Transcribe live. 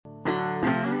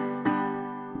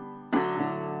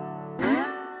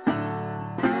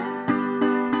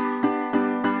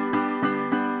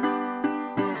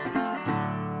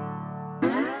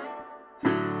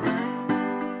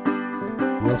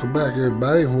Welcome back,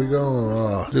 everybody. We're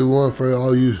gonna do one for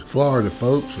all you Florida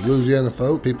folks, Louisiana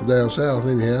folk, people down south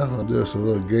anyhow. I'll do us a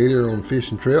little gator on a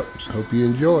fishing trip. So hope you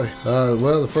enjoy.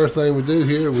 Well, the first thing we do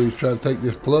here, we try to take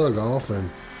this plug off, and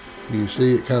you can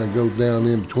see it kind of goes down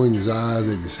in between his eyes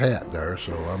and his hat there.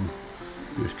 So I'm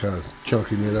just kind of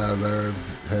chunking it out of there,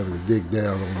 having to dig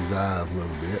down on his eyes a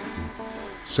little bit, and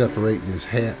separating his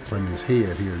hat from his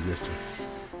head here just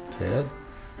a tad.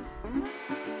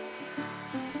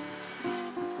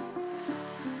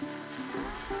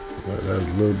 There's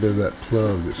a little bit of that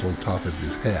plug that's on top of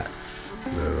his hat.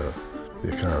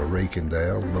 They're kind of raking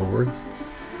down, lowered.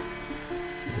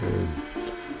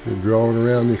 And drawing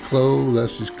around his clothes,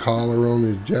 that's his collar on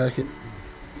his jacket,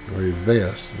 or his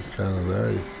vest, kind of there,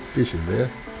 his fishing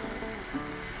vest.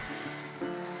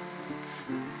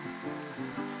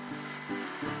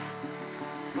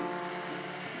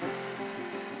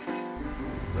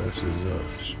 That's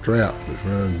his strap that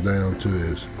runs down to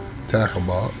his tackle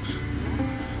box.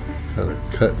 Kind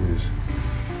of cutting his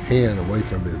hand away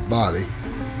from his body.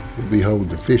 He'll be holding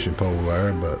the fishing pole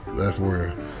there, but that's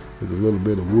where there's a little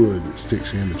bit of wood that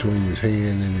sticks in between his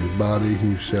hand and his body.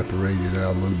 You separate it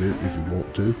out a little bit if you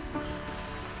want to.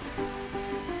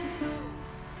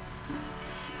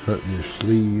 Cutting his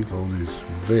sleeve on his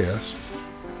vest.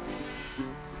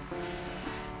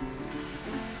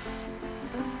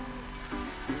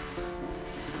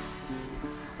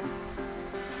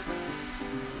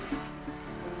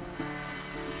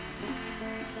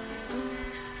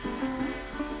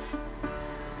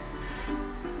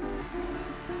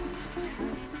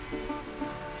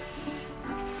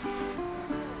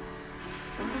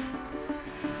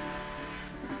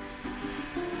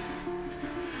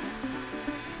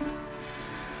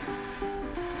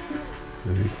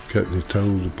 And he's cutting his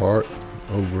toes apart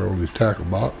over on his tackle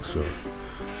box or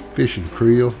fishing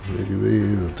creel. It could be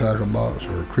either a tackle box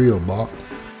or a creel box.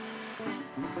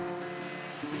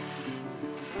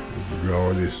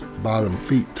 Drawing his bottom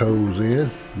feet toes in,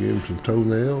 give him some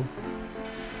toenails.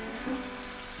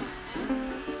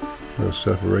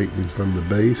 Separating him from the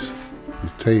base.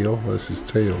 His tail, that's his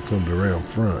tail, comes around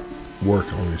front.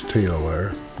 Work on his tail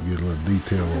there. Get a little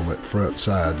detail on that front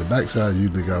side. The back side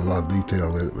usually got a lot of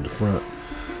detail in it, but the front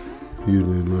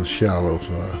usually a little shallow,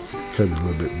 so I cut it a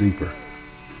little bit deeper.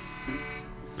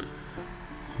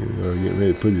 Getting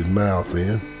ready to put his mouth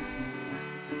in.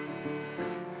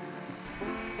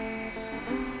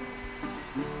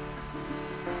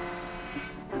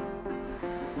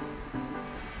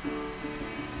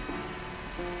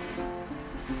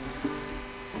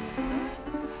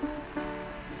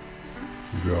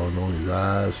 Drawing on his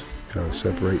eyes, kind of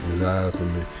separating his eyes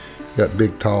from the, got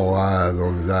big tall eyes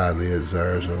on his eyelids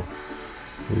there, so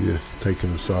we're just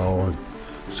taking the saw and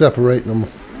separating them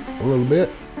a little bit.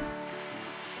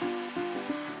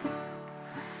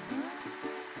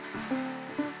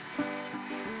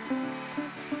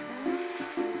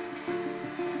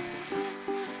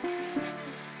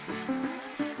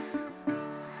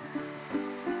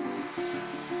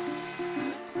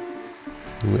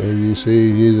 As you see,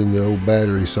 using the old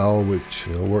battery saw, which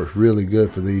works really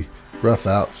good for the rough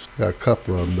outs. Got a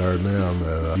couple of them there now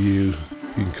that I use.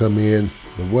 You can come in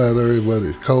the weather, whether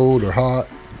it's cold or hot.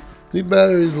 These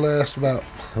batteries last about,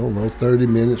 I don't know, 30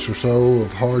 minutes or so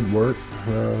of hard work.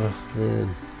 And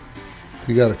if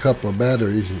you got a couple of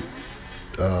batteries,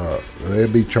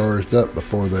 they'll be charged up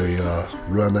before they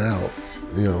run out.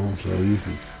 So you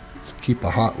can keep a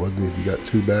hot one if you got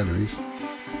two batteries.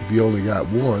 If you only got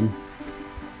one,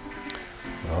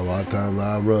 a lot of times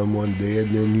I run one dead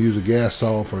and then use a gas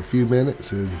saw for a few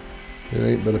minutes, and it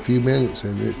ain't but a few minutes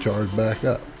and it charged back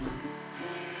up.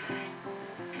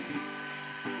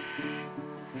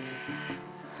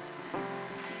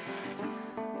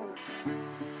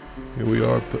 Here we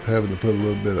are having to put a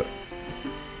little bit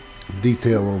of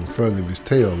detail on the front of his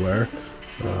tail there,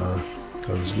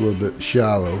 because it's a little bit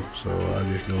shallow, so I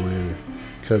just go in and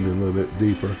cut it a little bit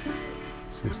deeper,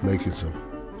 just making some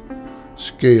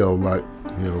scale like,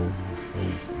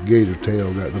 gator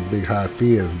tail got the big high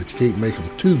fins, but you can't make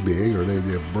them too big or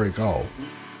they'll break off.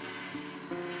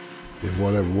 And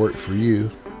whatever works for you.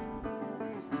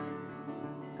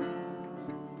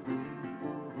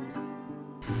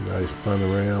 Nice spun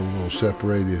around. We're gonna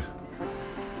separate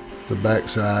the back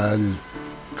side, his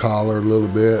collar a little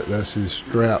bit. That's his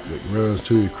strap that runs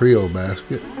to his creel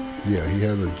basket. Yeah, he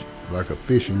has like a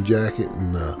fishing jacket,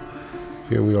 and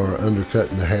here we are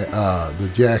undercutting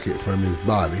the jacket from his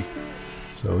body.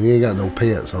 So he ain't got no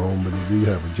pants on, but he do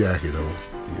have a jacket on.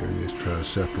 Here, just try to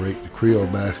separate the creel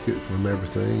basket from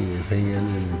everything, his hand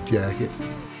and his jacket.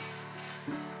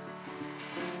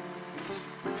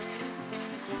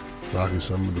 knocking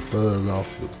some of the fuzz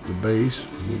off the base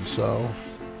with the saw.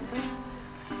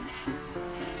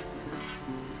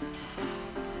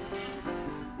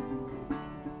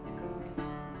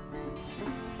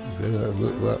 Okay, that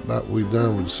looks like about we've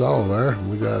done with the saw there.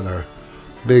 We got our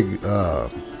big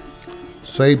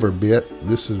saber bit.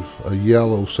 This is a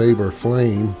yellow saber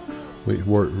flame, which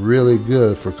worked really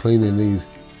good for cleaning these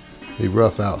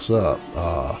rough outs up.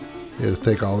 It'll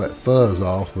take all that fuzz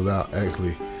off without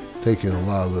actually taking a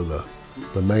lot of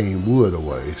the main wood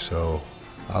away. So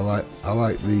I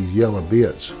like these yellow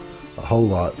bits a whole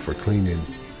lot for cleaning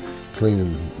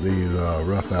these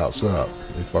rough outs up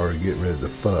as far as getting rid of the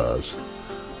fuzz.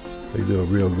 They do a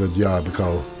real good job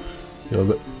because, you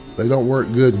know, they don't work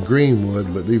good in green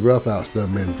wood, but these rough outs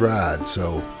done been dried,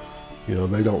 so, you know,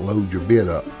 they don't load your bit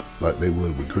up like they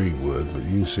would with green wood. But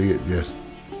you can see it's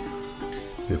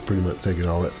pretty much taking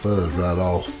all that fuzz right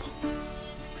off.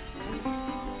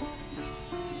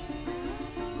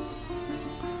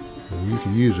 And you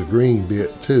can use a green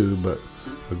bit too, but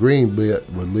a green bit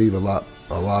would leave a lot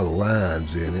of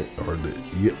lines in it, or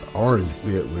the orange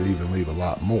bit would even leave a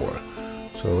lot more.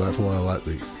 So that's why I like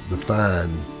the fine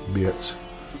bits.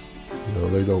 You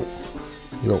know, you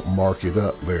don't mark it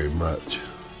up very much.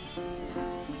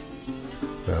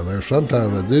 Now there's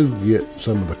sometimes I do get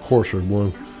some of the coarser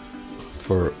one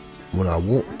for when I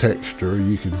want texture.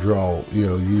 You can draw, you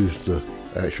know, use the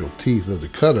actual teeth of the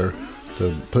cutter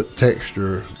to put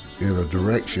texture in a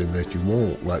direction that you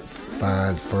want, like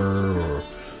fine fur or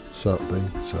something.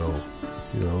 So,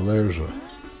 you know, there's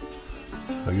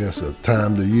I guess a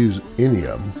time to use any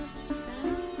of them.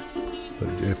 But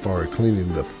as far as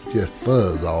cleaning the just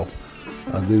fuzz off,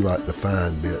 I do like the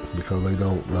fine bit because they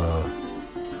don't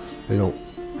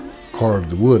carve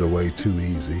the wood away too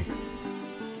easy.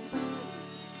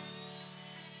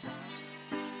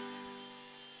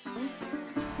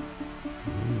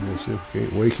 Let's see if we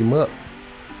can't wake him up.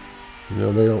 You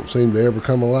know, they don't seem to ever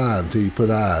come alive until you put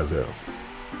eyes in them.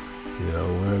 You know,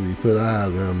 whenever you put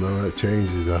eyes in them, though, that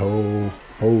changes the whole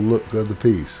look of the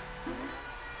piece.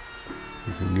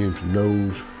 You can give him some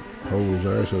nose holes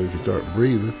there so he can start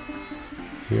breathing.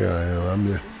 Here I am. I'm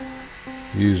just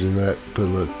using that to put a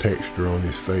little texture on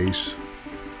his face.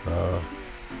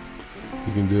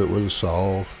 You can do it with a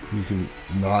saw. You can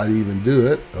not even do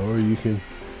it, or you can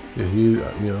just use,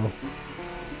 you know,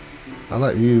 I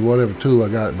like to use whatever tool I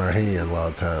got in my hand a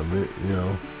lot of times. You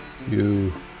know,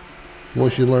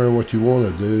 once you learn what you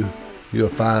want to do, you'll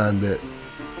find that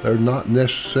there's not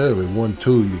necessarily one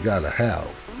tool you got to have.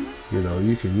 You know,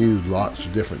 you can use lots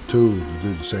of different tools to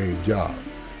do the same job.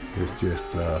 It's just,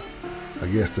 I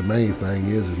guess the main thing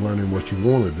is learning what you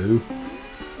want to do.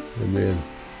 And then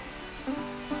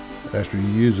after you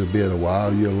use a bit a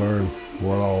while, you'll learn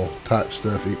what all type of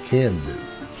stuff it can do.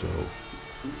 So,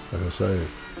 like I say,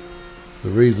 the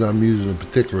reason I'm using a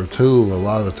particular tool a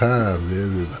lot of times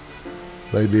is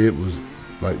maybe it was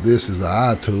like this is the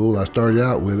eye tool. I started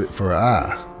out with it for an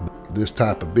eye. This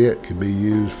type of bit can be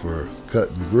used for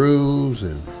cutting grooves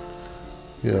and,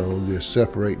 you know, just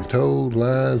separating toed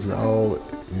lines and all,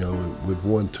 you know, with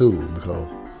one tool, because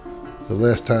the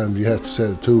less times you have to set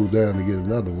a tool down to get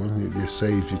another one, it just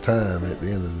saves you time at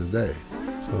the end of the day.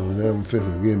 So now I'm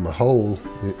fixing to give him a hole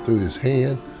through his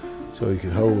hand so he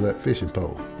can hold that fishing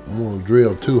pole. I don't want to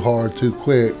drill too hard, too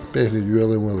quick, especially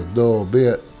drilling with a dull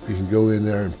bit. You can go in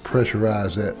there and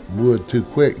pressurize that wood too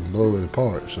quick and blow it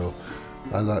apart. So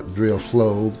I like to drill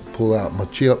slow, pull out my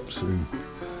chips, and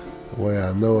the way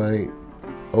I know I ain't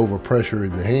over pressure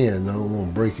in the hand, I don't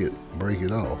want to break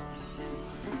it off.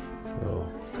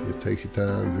 So you take your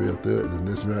time, drill through it, and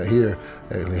this right here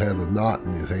actually has a knot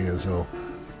in his hand, so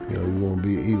you know you want to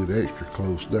be even extra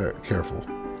close there, careful.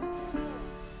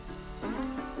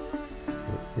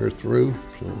 We're through,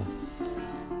 so,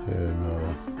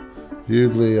 and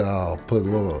usually I'll put a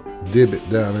little divot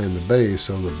down in the base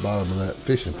so the bottom of that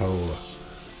fishing pole will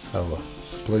have a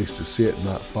place to sit and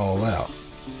not fall out.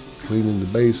 Cleaning the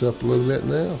base up a little bit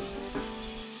now.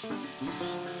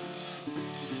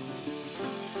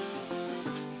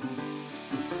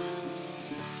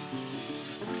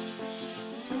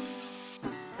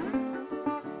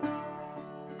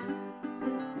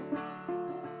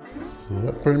 Well,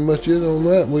 that's pretty much it on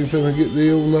that. We're finna get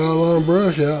the old nylon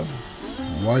brush out,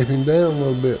 wipe him down a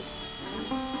little bit.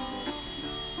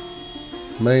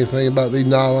 Main thing about these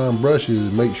nylon brushes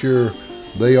is make sure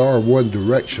they are one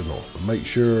directional. Make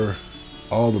sure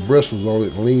all the bristles on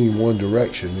it lean one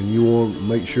direction, and you want to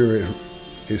make sure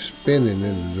it's spinning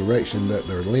in the direction that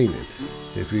they're leaning.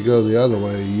 If you go the other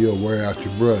way, you'll wear out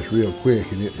your brush real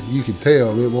quick, and you can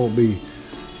tell it won't be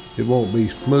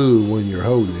smooth when you're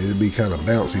holding it. It'll be kind of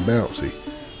bouncy.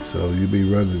 So you'll be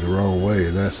running the wrong way,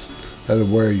 and that'll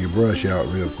wear your brush out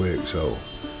real quick. So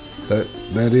that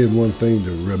is one thing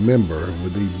to remember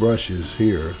with these brushes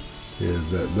here,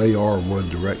 is that they are one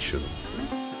direction.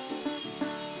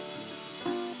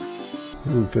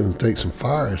 We're finna take some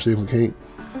fire and see if we can't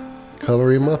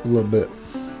color him up a little bit.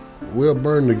 We'll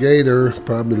burn the Gator,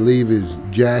 probably leave his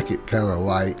jacket kind of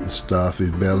light and stuff, his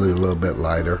belly a little bit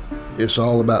lighter. It's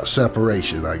all about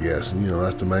separation, I guess. You know,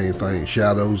 that's the main thing,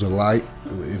 shadows and light.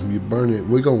 If you burn it,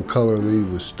 we're gonna color these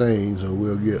with stains, so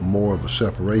we'll get more of a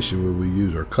separation when we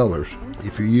use our colors.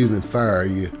 If you're using fire,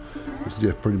 it's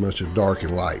just pretty much a dark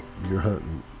and light. You're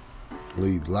hunting,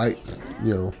 leave light,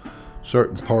 you know,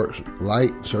 certain parts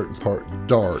light, certain parts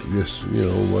dark, just, you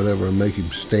know, whatever, make them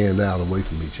stand out away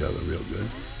from each other real good.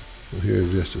 So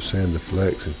here's just a sand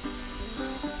deflex and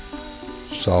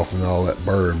soften all that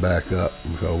burn back up,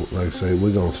 because like I say,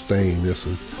 we're gonna stain this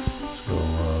one. So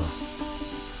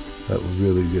that was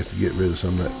really just to get rid of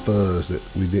some of that fuzz that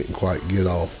we didn't quite get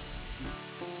off.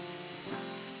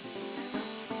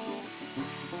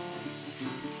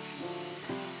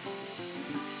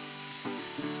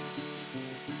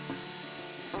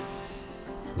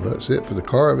 So that's it for the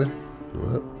carving.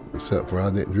 Well, except for I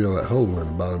didn't drill that hole in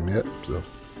the bottom yet. So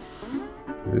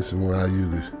this is when I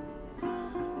usually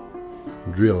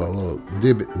drill a little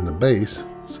divot in the base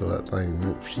so that thing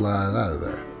won't slide out of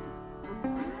there.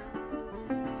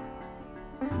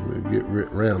 We'll get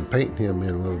around painting him in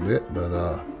a little bit, but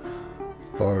as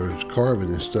far as carving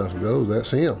and stuff goes,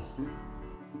 that's him.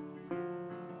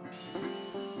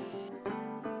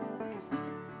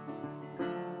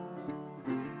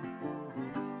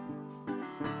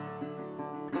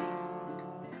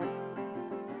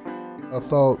 I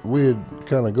thought we'd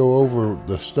kind of go over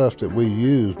the stuff that we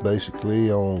use basically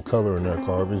on coloring our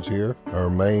carvings here. Our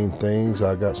main things,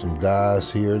 I got some dyes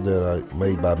here that I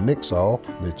made by Mixall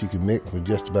that you can mix with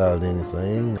just about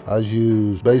anything. I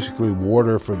use basically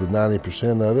water for the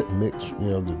 90% of it. Mix,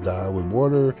 you know, the dye with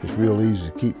water. It's real easy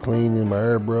to keep clean in my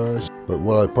airbrush. But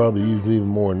what I probably use even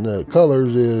more than the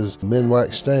colors is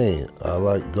Minwax stain. I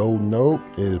like Golden Oak,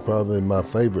 is probably my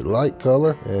favorite light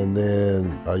color. And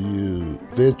then I use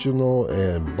Vicinal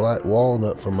and Black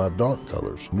Walnut for my dark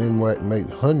colors. Minwax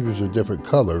makes hundreds of different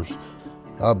colors.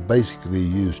 I basically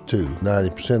use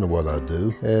 90% of what I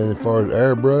do. And as far as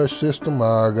airbrush system,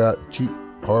 I got cheap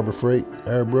Harbor Freight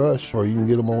airbrush, or you can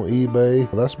get them on eBay.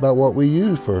 That's about what we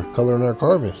use for coloring our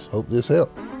carvings. Hope this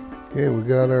helped. Okay, we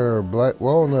got our Black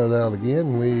Walnut out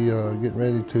again. We getting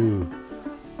ready to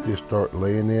just start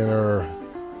laying in our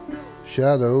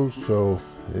shadows. So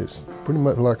it's pretty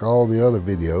much like all the other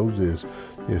videos, is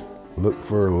if look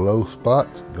for low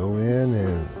spots, go in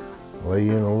and lay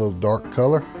in a little dark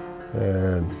color,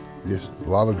 and just a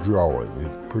lot of drawing.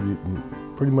 It's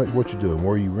pretty much what you're doing.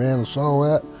 Where you ran a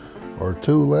saw at or a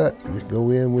tool at, just go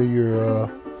in with your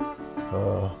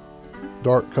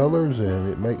dark colors, and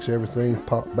it makes everything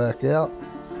pop back out.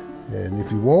 And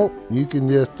if you want, you can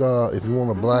just, if you want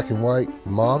a black and white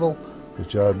model,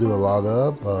 which I do a lot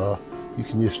of, you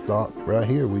can just stop right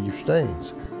here with your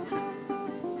stains.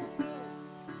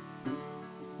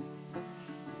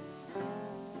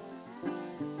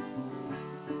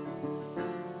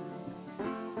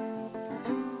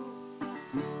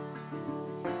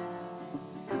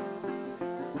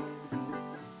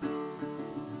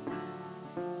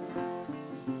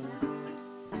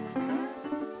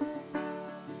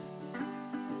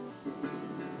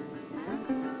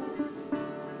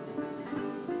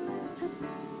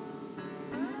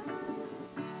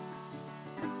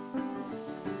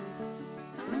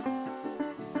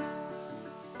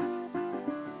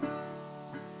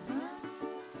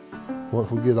 Once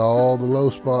we get all the low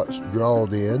spots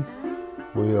drawed in,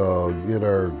 we'll get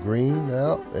our green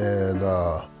out and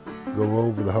go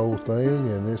over the whole thing,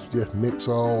 and it's just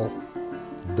Mixall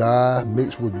dye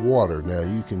mixed with water. Now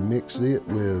you can mix it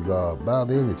with about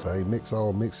anything.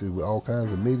 Mixall mixes with all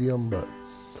kinds of medium, but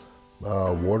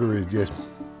water is just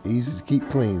easy to keep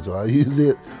clean, so I use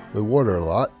it with water a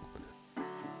lot.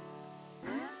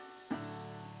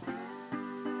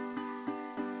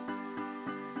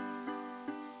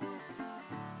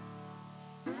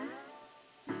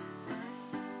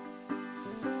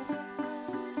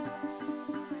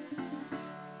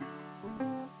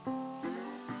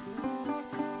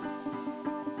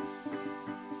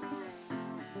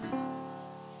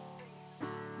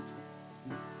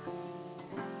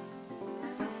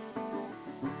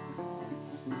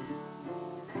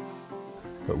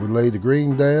 But we lay the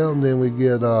green down, then we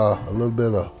get a little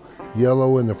bit of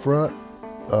yellow in the front,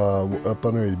 up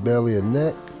under his belly and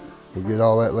neck. We get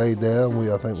all that laid down.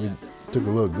 I think we took a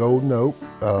little Golden Oak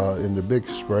in the big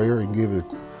sprayer and give it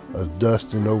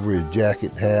dusting over his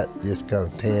jacket and hat, just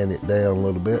kind of tan it down a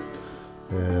little bit.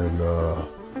 And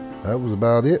that was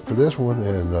about it for this one.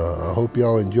 And I hope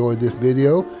y'all enjoyed this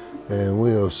video, and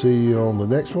we'll see you on the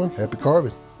next one. Happy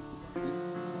carving.